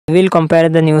We will compare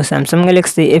the new Samsung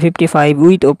Galaxy A55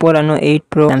 with Oppo Reno 8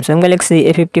 Pro. Samsung Galaxy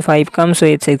A55 comes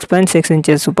with 6.6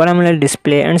 inches Super AMOLED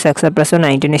display and success ratio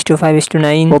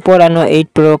 19:5:9. Oppo Reno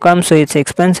 8 Pro comes with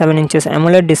 6.7 inches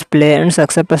AMOLED display and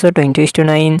success ratio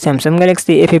 20:9. Samsung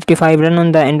Galaxy A55 run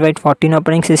on the Android 14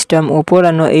 operating system. Oppo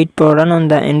Reno 8 Pro run on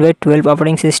the Android 12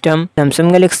 operating system.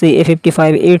 Samsung Galaxy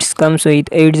A55 8 comes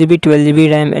with 8GB 12GB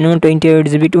RAM and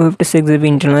 128GB 256GB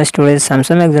internal storage.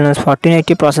 Samsung Exynos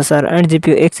 1480 processor and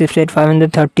GPU X chipset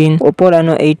 513. Oppo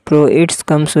Reno 8 Pro 8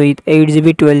 comes with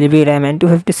 8GB 12GB RAM and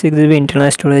 256GB internal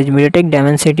storage. MediaTek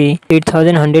Dimensity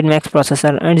 8100 Max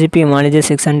processor and GPU Mali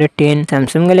 610.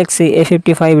 Samsung Galaxy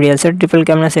A55 real set triple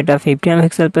camera setup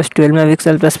 50MP plus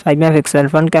 12MP plus 5MP.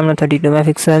 Front camera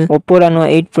 32MP. Oppo Reno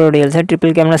 8 Pro real set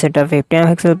triple camera setup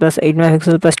 50MP plus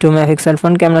 8MP plus 2MP.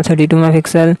 Front camera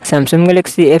 32MP. Samsung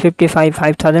Galaxy A55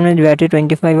 5000mAh battery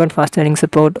 25W fast charging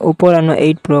support. Oppo Reno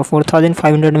 8 Pro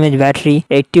 4500mAh battery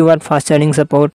 80W fast charging support.